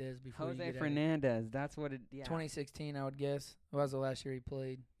Fernandez that's what it. Yeah. 2016, I would guess. That was the last year he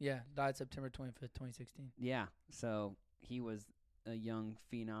played. Yeah, died September 25th, 2016. Yeah, so he was a young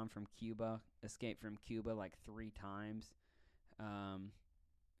phenom from Cuba, escaped from Cuba like 3 times,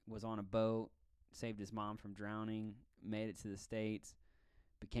 was on a boat, saved his mom from drowning, made it to the States,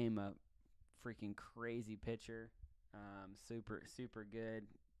 became a freaking crazy pitcher, super, super good.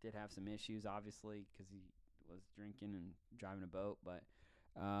 Did have some issues, obviously, because he was drinking and driving a boat, but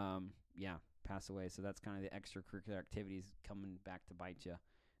passed away. So that's kind of the extracurricular activities coming back to bite you,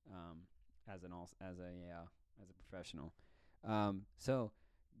 as a professional. So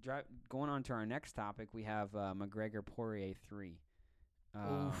going on to our next topic, we have McGregor Poirier 3.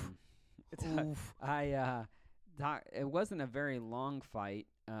 It wasn't a very long fight,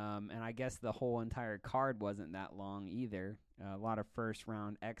 and I guess the whole entire card wasn't that long either. A lot of first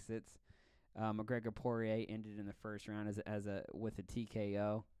round exits. McGregor Poirier ended in the first round with a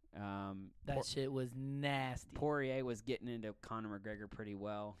TKO. That shit was nasty. Poirier was getting into Conor McGregor pretty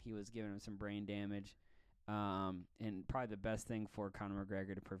well. He was giving him some brain damage. And probably the best thing for Conor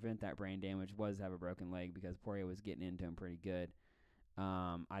McGregor to prevent that brain damage was to have a broken leg, because Poirier was getting into him pretty good.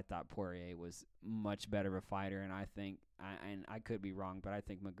 I thought Poirier was much better of a fighter, and I think, and I could be wrong, but I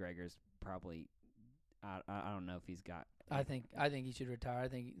think McGregor's probably, I don't know if he's got. I think he should retire. I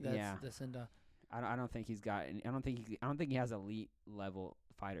think that's the send off. I don't think he's got. I don't think he has elite level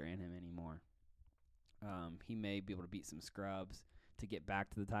fighter in him anymore. He may be able to beat some scrubs to get back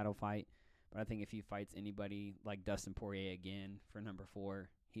to the title fight, but I think if he fights anybody like Dustin Poirier again for number 4,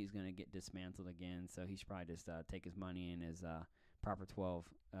 he's gonna get dismantled again. So he should probably just take his money and his proper 12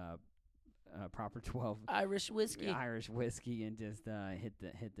 Irish whiskey and just hit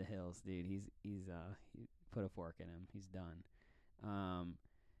the hills, dude. He put a fork in him. He's done.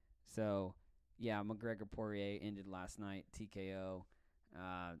 So yeah, McGregor Poirier ended last night, TKO.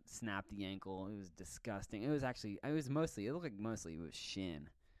 Snapped the ankle. It was disgusting. It looked like mostly it was shin.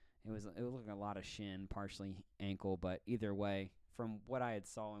 It looked like a lot of shin, partially ankle, but either way, from what I had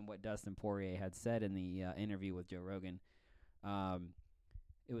saw and what Dustin Poirier had said in the interview with Joe Rogan,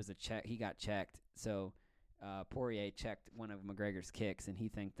 it was a check. He got checked. So Poirier checked one of McGregor's kicks, and he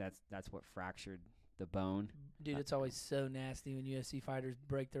think that's what fractured the bone. Dude, it's always so nasty when UFC fighters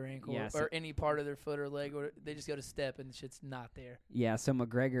break their ankle Yeah, or any part of their foot or leg, or they just go to step and the shit's not there. Yeah, so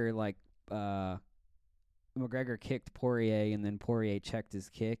McGregor McGregor kicked Poirier, and then Poirier checked his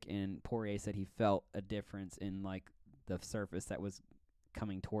kick, and Poirier said he felt a difference in like the surface that was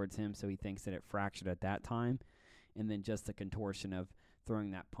coming towards him, so he thinks that it fractured at that time, and then just the contortion of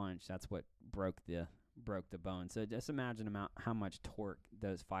throwing that punch, that's what broke the bone. So just imagine how much torque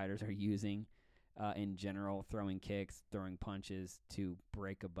those fighters are using in general, throwing kicks, throwing punches to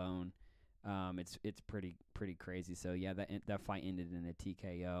break a bone. It's pretty crazy. So yeah, that fight ended in a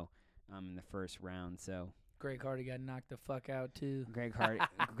TKO in the first round. So Greg Hardy got knocked the fuck out too. Greg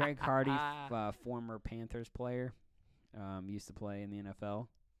Hardy, former Panthers player, used to play in the NFL.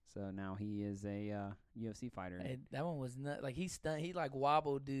 So now he is a UFC fighter. Hey, that one was not like he stunned. He like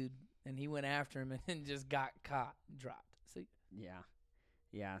wobbled, dude, and he went after him and just got caught, dropped. See? Yeah.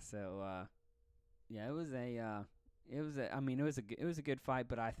 So it was a good fight,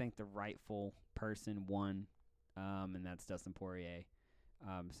 but I think the rightful person won, and that's Dustin Poirier.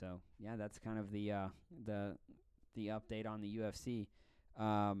 So yeah, that's kind of the update on the UFC.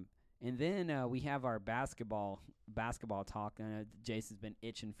 And then we have our basketball talk. I know Jason's been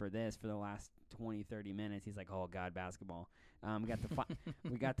itching for this for the last 20-30 minutes. He's like, "Oh God, basketball." We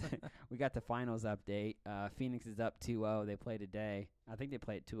got the finals update. Phoenix is up 2-0. They play today. I think they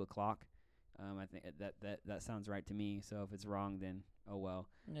play at 2:00. I think that sounds right to me. So if it's wrong, then oh well.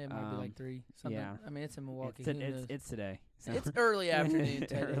 Yeah, it might be like 3. Something. Yeah. I mean, it's in Milwaukee. It's today. So It's early afternoon.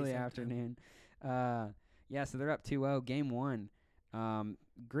 Early afternoon. So they're up 2-0. Game 1.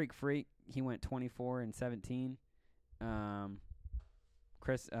 Greek Freak, he went 24-17. Was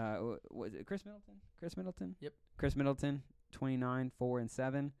it Chris Middleton? Chris Middleton? Yep. Chris Middleton,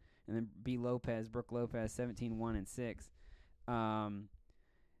 29-4-7. And then Brooke Lopez, 17-1-6.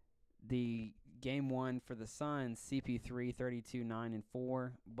 The game 1 for the Suns, CP3,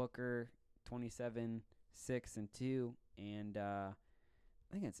 32-9-4. Booker, 27-6-2. And I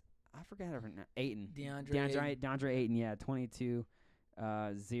think it's, I forgot her name. Ayton. DeAndre Ayton, yeah,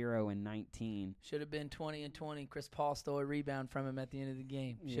 22-0-19. Should have been 20-20. Chris Paul stole a rebound from him at the end of the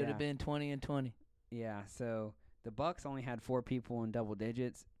game. Should have been 20-20. Yeah, so the Bucks only had 4 people in double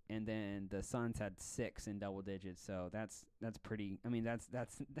digits, and then the Suns had 6 in double digits. So that's pretty. I mean, that's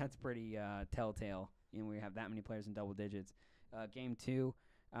pretty telltale. You know, we have that many players in double digits. Game 2,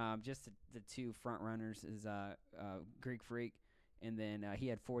 just the 2 front runners is Greek Freak, and then he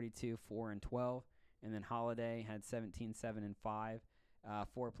had 42, 4, and 12, and then Holiday had 17, 7, and 5.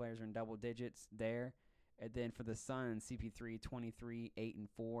 4 players are in double digits there. And then for the Suns, CP3, 23, 8, and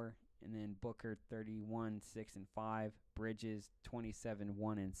 4. And then Booker, 31, 6, and 5. Bridges, 27,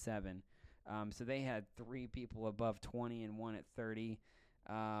 1, and 7. So they had 3 people above 20 and 1 at 30.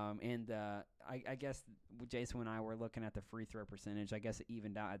 I guess Jason and I were looking at the free throw percentage. I guess it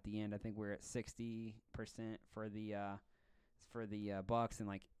evened out at the end. I think we're at 60% for the Bucks, and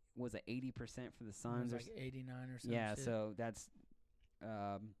like was it 80% for the Suns? It was like 89 or something. Yeah, so that's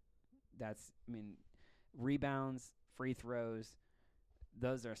I mean, rebounds, free throws,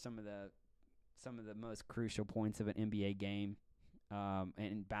 those are some of the most crucial points of an NBA game,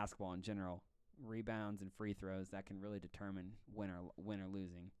 and basketball in general. Rebounds and free throws, that can really determine win or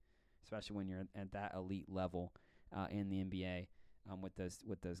losing, especially when you're at that elite level in the NBA with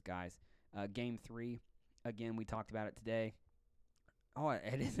those guys. Game 3, again, we talked about it today. Oh,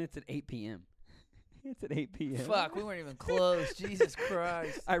 it's at 8 p.m. It's at 8 p.m. Fuck, we weren't even close. Jesus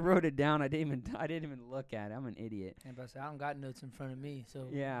Christ. I wrote it down. I didn't even look at it. I'm an idiot. And I don't got notes in front of me, so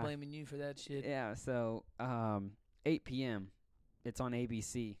yeah. Blaming you for that shit. Yeah, so 8 p.m. It's on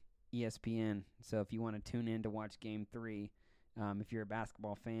ABC, ESPN. So if you want to tune in to watch Game 3, if you're a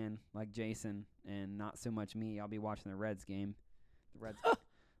basketball fan like Jason and not so much me, I'll be watching the Reds game.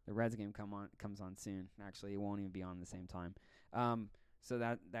 The Reds game comes on soon. Actually, it won't even be on the same time. So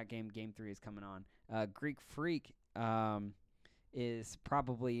that game 3 is coming on. Greek Freak is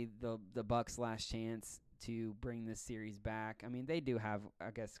probably the Bucks' last chance to bring this series back. I mean, they do have,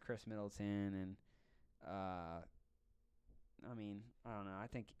 I guess, Chris Middleton and I mean, I don't know. I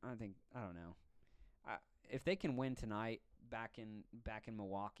don't know. If they can win tonight back in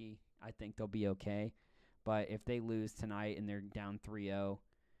Milwaukee, I think they'll be okay. But if they lose tonight and they're down 3-0,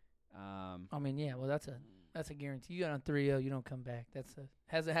 I mean, yeah, well, that's a guarantee. You got on 3-0, you don't come back.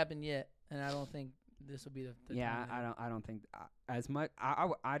 Hasn't happened yet, and I don't think this will be the yeah, time. I don't think as much. I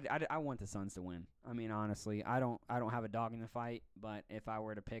want the Suns to win. I mean, honestly, I don't have a dog in the fight, but if I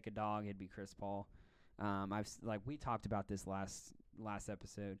were to pick a dog, it'd be Chris Paul. We talked about this last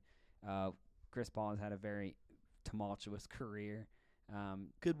episode. Chris Paul has had a very tumultuous career.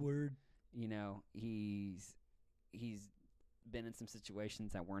 Good word. You know, he's been in some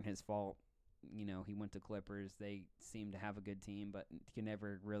situations that weren't his fault. You know, he went to Clippers. They seem to have a good team, but can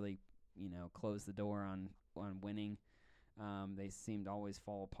never really, close the door on winning. They seem to always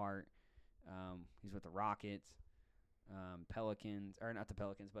fall apart. He's with the Rockets, Pelicans, or not the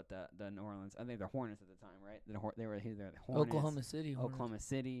Pelicans, but the New Orleans. I think the Hornets at the time, right? They were the Hornets. Oklahoma City. Hornets. Oklahoma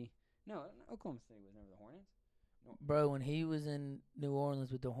City. No, Oklahoma City was never the Hornets. No. Bro, when he was in New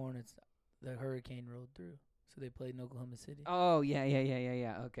Orleans with the Hornets, the hurricane rolled through. So they played in Oklahoma City. Oh, yeah.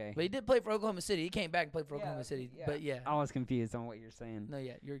 Okay. But he did play for Oklahoma City. He came back and played for Oklahoma City. Yeah. But, yeah. I was confused on what you're saying. No,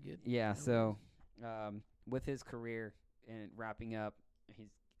 yeah, you're good. Yeah, so with his career and wrapping up,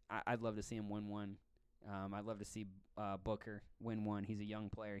 I'd love to see him win one. I'd love to see Booker win one. He's a young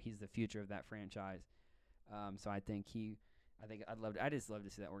player. He's the future of that franchise. So I just love to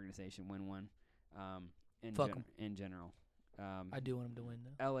see that organization win one. In general. I do want him to win,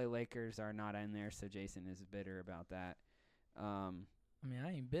 though. L.A. Lakers are not in there, so Jason is bitter about that. I mean,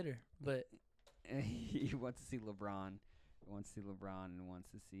 I ain't bitter, but he wants to see LeBron. He wants to see LeBron and wants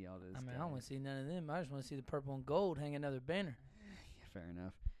to see all this. I mean, I don't want to see none of them. I just want to see the purple and gold hang another banner. Yeah, fair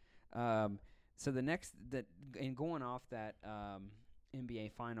enough. So in going off that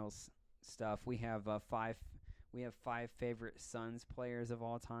NBA Finals stuff, we have five favorite Suns players of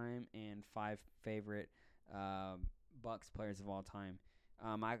all time and 5 favorite Bucks players of all time.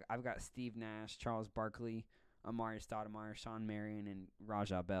 I've got Steve Nash, Charles Barkley, Amari Stoudemire, Sean Marion, and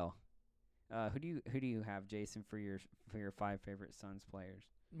Raja Bell. Who do you have, Jason, for your 5 favorite Suns players?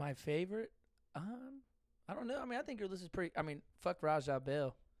 My favorite? I don't know. I mean, I think your list is pretty. I mean, fuck Raja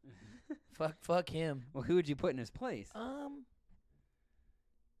Bell. fuck him. Well, who would you put in his place? I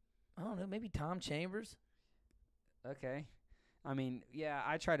don't know. Maybe Tom Chambers. Okay. I mean, yeah,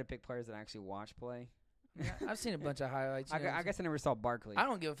 I try to pick players that I actually watch play. Yeah, I've seen a bunch of highlights. I guess I never saw Barkley. I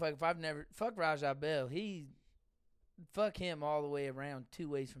don't give a fuck if I've never fuck Raja Bell. Fuck him all the way around 2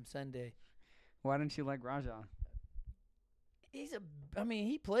 ways from Sunday. Why don't you like Raja?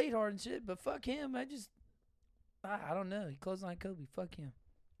 He played hard and shit, but fuck him. I don't know. He closed line Kobe. Fuck him.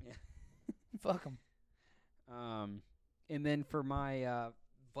 Yeah. Fuck him. And then for my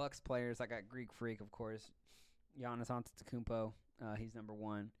Bucks players, I got Greek Freak, of course. Giannis Antetokounmpo. He's number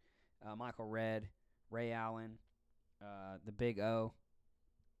 1. Michael Redd, Ray Allen, the Big O,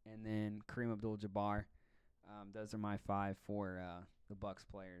 and then Kareem Abdul-Jabbar. Those are my 5 for the Bucks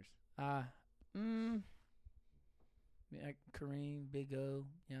players. Yeah, Kareem, Big O.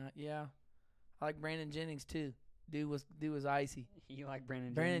 Yeah. I like Brandon Jennings too. Dude was icy. You like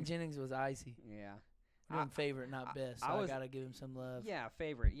Brandon Jennings? Brandon Jennings was icy. Yeah. I'm favorite, not best. So I gotta give him some love. Yeah,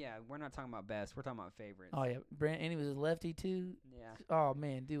 favorite. Yeah, we're not talking about best. We're talking about favorites. Oh yeah, and he was a lefty too. Yeah. Oh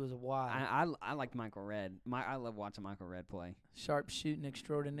man, dude was a wild. I liked Michael Redd. I love watching Michael Redd play. Sharp shooting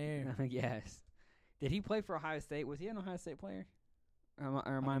extraordinaire. Yes. Did he play for Ohio State? Was he an Ohio State player? Or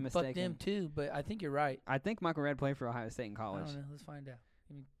am I mistaken? Fuck them too, but I think you're right. I think Michael Redd played for Ohio State in college. I don't know. Let's find out.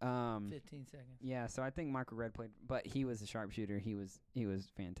 Give me 15 seconds. Yeah, so I think Michael Redd played, but he was a sharpshooter. He was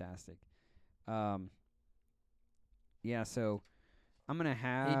fantastic. Yeah, so I'm gonna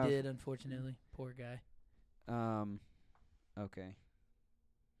have. He did, unfortunately. Poor guy. Okay.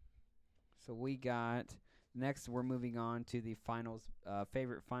 So we got next. We're moving on to the finals.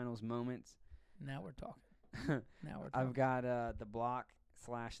 Favorite finals moments. Now we're talking. I've got the block /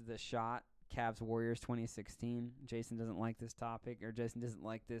 the shot. Cavs Warriors 2016. Jason doesn't like this topic, or Jason doesn't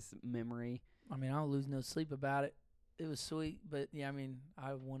like this memory. I mean, I don't lose no sleep about it. It was sweet, but yeah, I mean,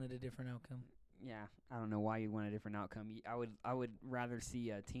 I wanted a different outcome. Yeah, I don't know why you want a different outcome. I would rather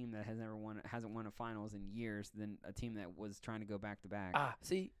see a team that hasn't won a finals in years than a team that was trying to go back to back.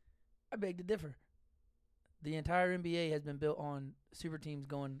 See, I beg to differ. The entire NBA has been built on super teams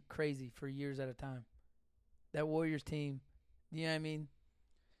going crazy for years at a time. That Warriors team, you know what I mean?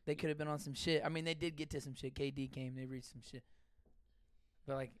 They could have been on some shit. I mean, they did get to some shit. KD came, they reached some shit.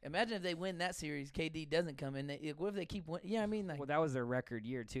 But, like, imagine if they win that series, KD doesn't come in. What if they keep winning? Yeah, I mean, like. Well, that was their record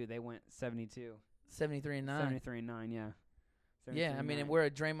year, too. They went 72. 73-9. 73-9, yeah. Yeah, I mean, and we're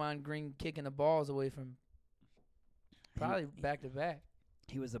a Draymond Green kicking the balls away from probably back-to-back.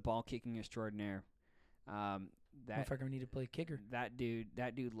 He was a ball-kicking extraordinaire. That motherfucker need to play kicker. That dude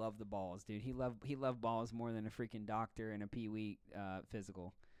loved the balls, dude. He loved balls more than a freaking doctor and a pee-wee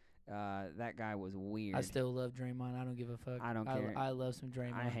physical. That guy was weird. I still love Draymond. I don't give a fuck. I don't care. I love some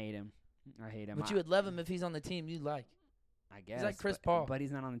Draymond. I hate him. But you would love him if he's on the team you like. I guess. He's like Chris Paul. But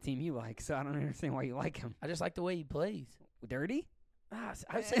he's not on the team you like, so I don't understand why you like him. I just like the way he plays. Dirty?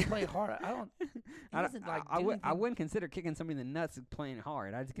 I say play hard. I wouldn't consider kicking somebody in the nuts playing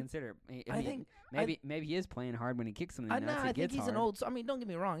hard. I'd consider. Maybe he is playing hard when he kicks somebody in the nuts. I think he's an old. I mean, don't get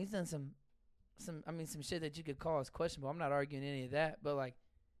me wrong. He's done some some shit that you could call as questionable. I'm not arguing any of that, but like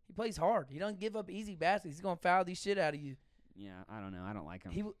he plays hard. He doesn't give up easy baskets. He's gonna foul these shit out of you. Yeah, I don't know. I don't like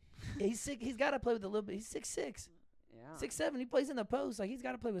him. He's sick. He's got to play with a little bit. He's 6'6". Yeah. 6'7". He plays in the post. Like he's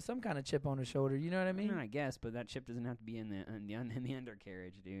got to play with some kind of chip on his shoulder. You know what I mean? I guess, but that chip doesn't have to be in the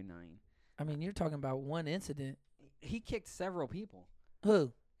undercarriage, dude. I mean, you're talking about one incident. He kicked several people.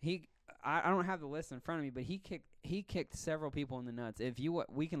 Who? I don't have the list in front of me, but he kicked several people in the nuts. If you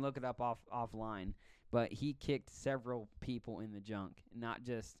we can look it up offline, but he kicked several people in the junk, not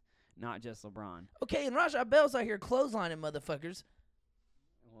just LeBron. Okay, and Rajah Bell's out here clotheslining motherfuckers.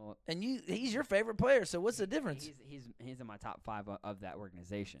 Well, and he's your favorite player. So what's the difference? He's in my top 5 of that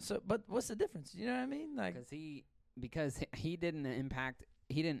organization. So, but what's the difference? You know what I mean? Like because he didn't impact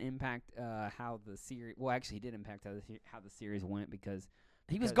how the series. Well, actually, he did impact how the series went because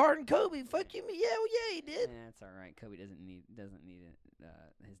he was guarding Kobe. Fuck you, yeah, well, yeah, he did. Yeah, it's all right. Kobe doesn't need his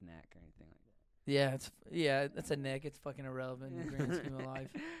neck or anything like that. Yeah, that's a neck. It's fucking irrelevant in the grand scheme of life.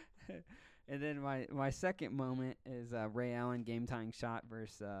 And then my second moment is Ray Allen game tying shot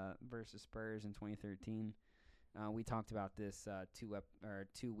versus Spurs in 2013. We talked about this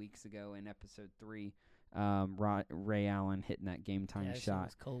 2 weeks ago in episode 3. Ray Allen hitting that game tying shot.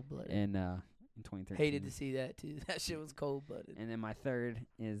 Was cold blooded. In 2013. Hated to see that too. That shit was cold blooded. And then my third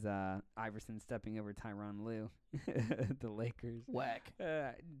is Iverson stepping over Tyronn Lue, the Lakers. Whack.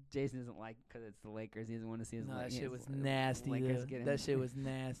 Jason doesn't like because it's the Lakers. He doesn't want to see his. That shit was nasty. That shit was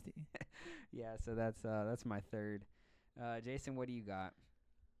nasty. Yeah, so that's my third. Jason, what do you got?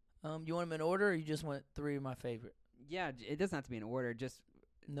 You want them in order, or you just want 3 of my favorite? Yeah, it doesn't have to be in order. Just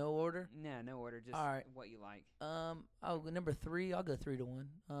no order. Nah, no order. Just all right. What you like. I'll go number 3. I'll go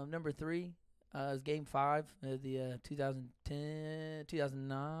 3-1. Number 3 is Game 5 of the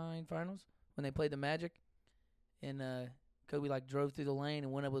 2009 finals when they played the Magic, and Kobe like drove through the lane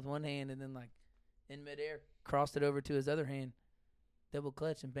and went up with one hand, and then like in midair crossed it over to his other hand, double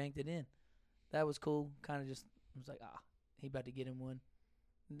clutch and banked it in. That was cool. Kind of just was like, he about to get him one.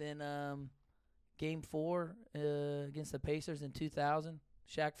 And then Game 4 against the Pacers in 2000,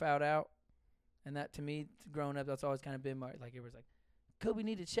 Shaq fouled out, and that to me, growing up, that's always kind of been my it was like Kobe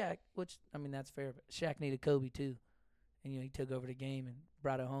needed Shaq, which I mean that's fair, but Shaq needed Kobe too, and he took over the game and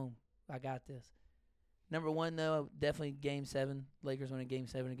brought it home. I got this. Number 1 though, definitely Game 7. Lakers winning Game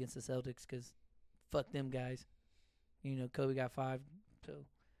 7 against the Celtics because fuck them guys. Kobe got 5, so.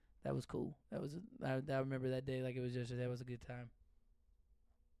 That was cool. I remember that day like it was yesterday. That was a good time.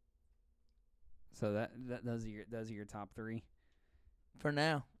 So those are your top 3 for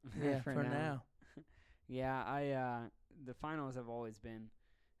now. Yeah, for now. Yeah, the finals have always been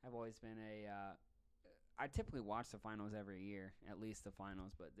a. I typically watch the finals every year, at least the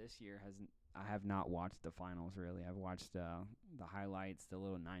finals. But this year I have not watched the finals really. I've watched the highlights, the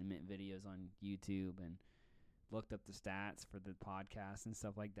little 9-minute videos on YouTube, and looked up the stats for the podcast and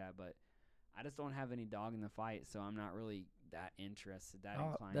stuff like that, but I just don't have any dog in the fight, so I'm not really that interested,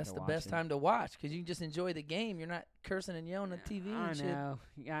 inclined to watch. That's the best time to watch because you can just enjoy the game. You're not cursing and yelling at TV and shit. I know.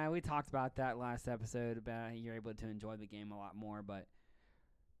 Yeah, we talked about that last episode about you're able to enjoy the game a lot more, but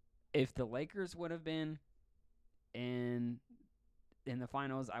if the Lakers would have been in the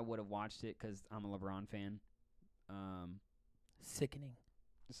finals, I would have watched it because I'm a LeBron fan. Sickening.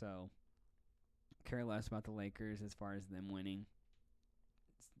 So care less about the Lakers as far as them winning.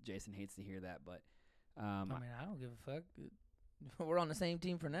 Jason hates to hear that, but I don't give a fuck. We're on the same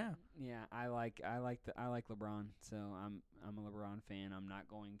team for now. Yeah, I like LeBron, so I'm a LeBron fan. I'm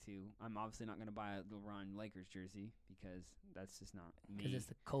obviously not gonna buy a LeBron Lakers jersey because that's just not me. Because it's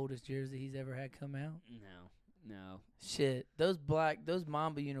the coldest jersey he's ever had come out. No. Shit, those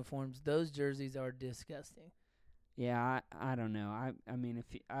Mamba uniforms, those jerseys are disgusting. Yeah, I don't know. I mean,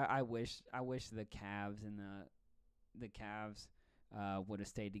 I wish the Cavs and the Cavs would have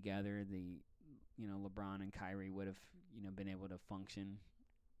stayed together. LeBron and Kyrie would have been able to function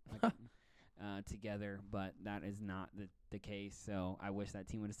together, but that is not the case. So I wish that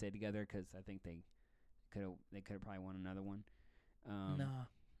team would have stayed together because I think they could have probably won another one. Nah,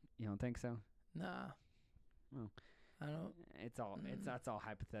 you don't think so? Nah. Well, I don't. That's all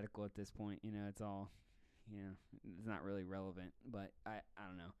hypothetical at this point. It's all. It's not really relevant, but I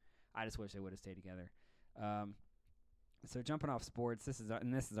don't know. I just wish they would have stayed together. So jumping off sports, this is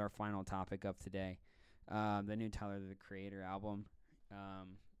our final topic of today. The new Tyler the Creator album,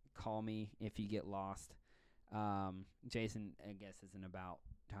 Call Me If You Get Lost. Jason, I guess, isn't about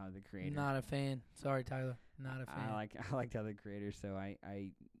Tyler the Creator. Not a fan. Sorry, Tyler. Not a fan. I like Tyler the Creator, so I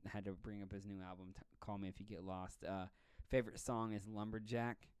had to bring up his new album, Call Me If You Get Lost. Favorite song is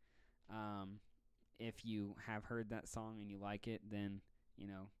Lumberjack. If you have heard that song and you like it, then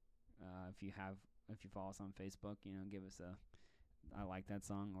If you follow us on Facebook, give us I like that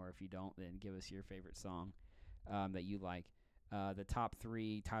song, or if you don't, then give us your favorite song that you like. The top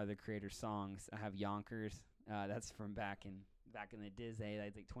 3 Tyler the Creator songs, I have Yonkers. That's from back in the Disney, I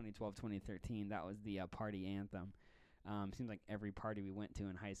think 2012, 2013. That was the party anthem. Seems like every party we went to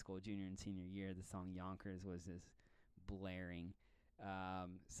in high school, junior and senior year, the song Yonkers was just blaring.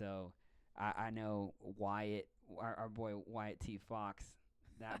 So I know Wyatt, our boy Wyatt T. Fox.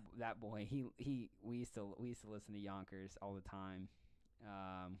 That boy, we used to listen to Yonkers all the time.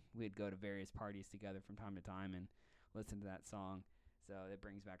 We'd go to various parties together from time to time and listen to that song. So it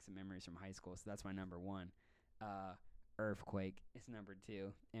brings back some memories from high school. So that's my number 1. Earthquake is number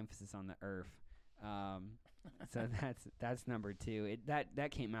 2. Emphasis on the earth. So that's number 2.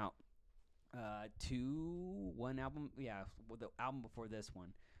 That came out 1 album. Yeah, well, the album before this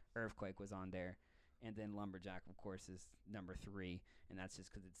one, Earthquake, was on there. And then Lumberjack, of course, is number 3, and that's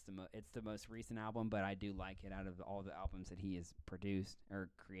just because it's the most recent album. But I do like it out of all the albums that he has produced or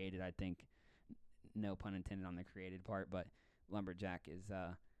created. I think, no pun intended on the created part, but Lumberjack is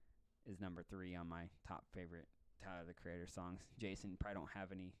number 3 on my top favorite Tyler the Creator songs. Jason, you probably don't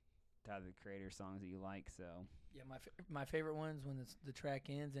have any Tyler the Creator songs that you like, so yeah, my favorite one's when the track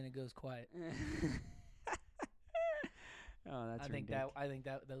ends and it goes quiet. Oh, that's ridiculous. I think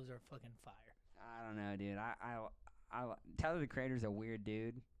that those are fucking fire. I don't know, dude. I Tyler the Creator's a weird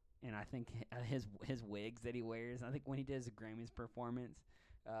dude, and I think his wigs that he wears. I think when he did his Grammys performance,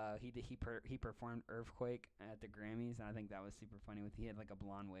 he performed Earthquake at the Grammys, and I think that was super funny. He had like a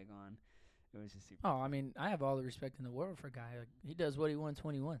blonde wig on. It was just super. Oh, I mean, I have all the respect in the world for a guy. Like, he does what he wants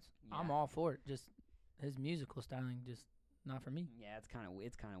when he wants. Yeah. I'm all for it. Just his musical styling, just not for me. Yeah, it's kind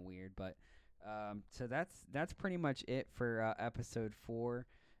of weird, but so that's pretty much it for episode 4.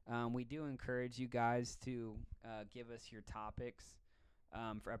 We do encourage you guys to give us your topics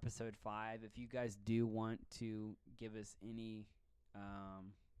for episode 5. If you guys do want to give us any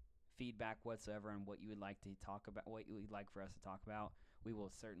feedback whatsoever on what you would like to talk about, what you would like for us to talk about, we will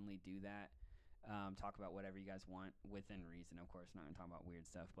certainly do that. Talk about whatever you guys want within reason. Of course, not going to talk about weird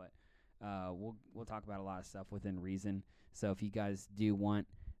stuff, but we'll talk about a lot of stuff within reason. So if you guys do want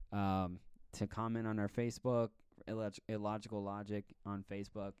to comment on our Facebook, Illogical Logic on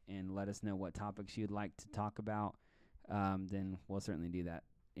Facebook, and let us know what topics you'd like to talk about, then we'll certainly do that.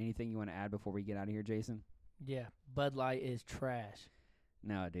 Anything you want to add before we get out of here, Jason? Yeah, Bud Light is trash.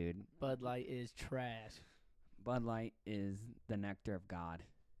 No, dude. Bud Light is trash. Bud Light is the nectar of God.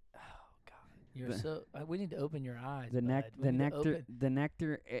 Oh God, we need to open your eyes. The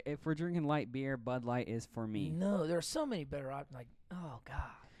nectar. If we're drinking light beer, Bud Light is for me. No, there are so many better options. Like, oh God.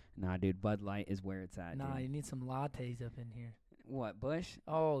 Nah, dude, Bud Light is where it's at. Nah, dude. You need some lattes up in here. What, Bush?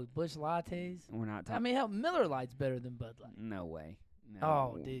 Oh, Bush lattes? We're not talking. I mean, hell, Miller Lite's better than Bud Light. No way. No.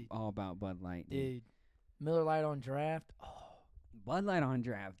 Oh, dude. All about Bud Light, dude. Miller Lite on draft. Oh. Bud Light on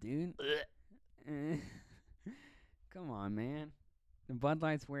draft, dude. Come on, man. Bud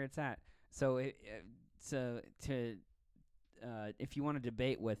Light's where it's at. So, if you want to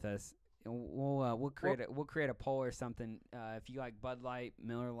debate with us, we'll create a poll or something. If you like Bud Light,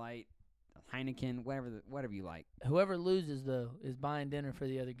 Miller Lite, Heineken, whatever you like. Whoever loses though is buying dinner for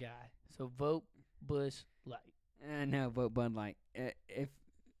the other guy. So vote Bush Light. No, vote Bud Light.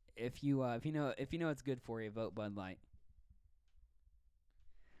 If you know it's good for you, vote Bud Light.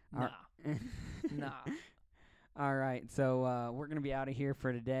 Nah. Nah. All right, so we're gonna be out of here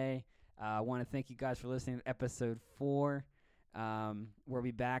for today. I want to thank you guys for listening to episode 4. We'll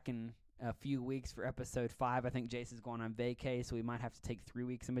be back in a few weeks for episode 5. I think Jason's going on vacay, so we might have to take 3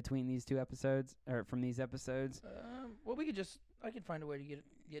 weeks in between these 2 episodes, or from these episodes. Well, I can find a way to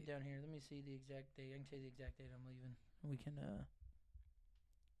get down here. Let me see the exact date. I can tell you the exact date I'm leaving. We can,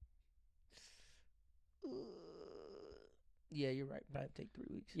 yeah, you're right. Probably take 3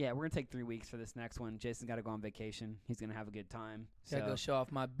 weeks. Yeah, we're going to take 3 weeks for this next one. Jason's got to go on vacation. He's going to have a good time. Gotta go show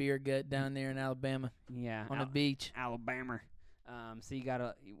off my beer gut down there in Alabama. Yeah. On the beach. Alabama. So we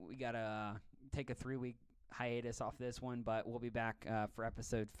gotta take a 3-week hiatus off this one, but we'll be back for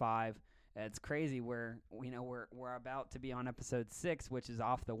episode 5. It's crazy. We're about to be on episode 6, which is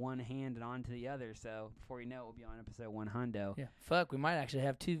off the one hand and on to the other. So before we know it, we'll be on episode 1 hundo. Yeah, fuck. We might actually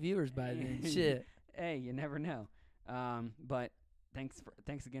have 2 viewers by then. Shit. Hey, you never know. But thanks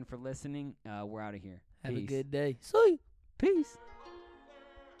again for listening. We're out of here. Have Peace. a good day. See you. Peace.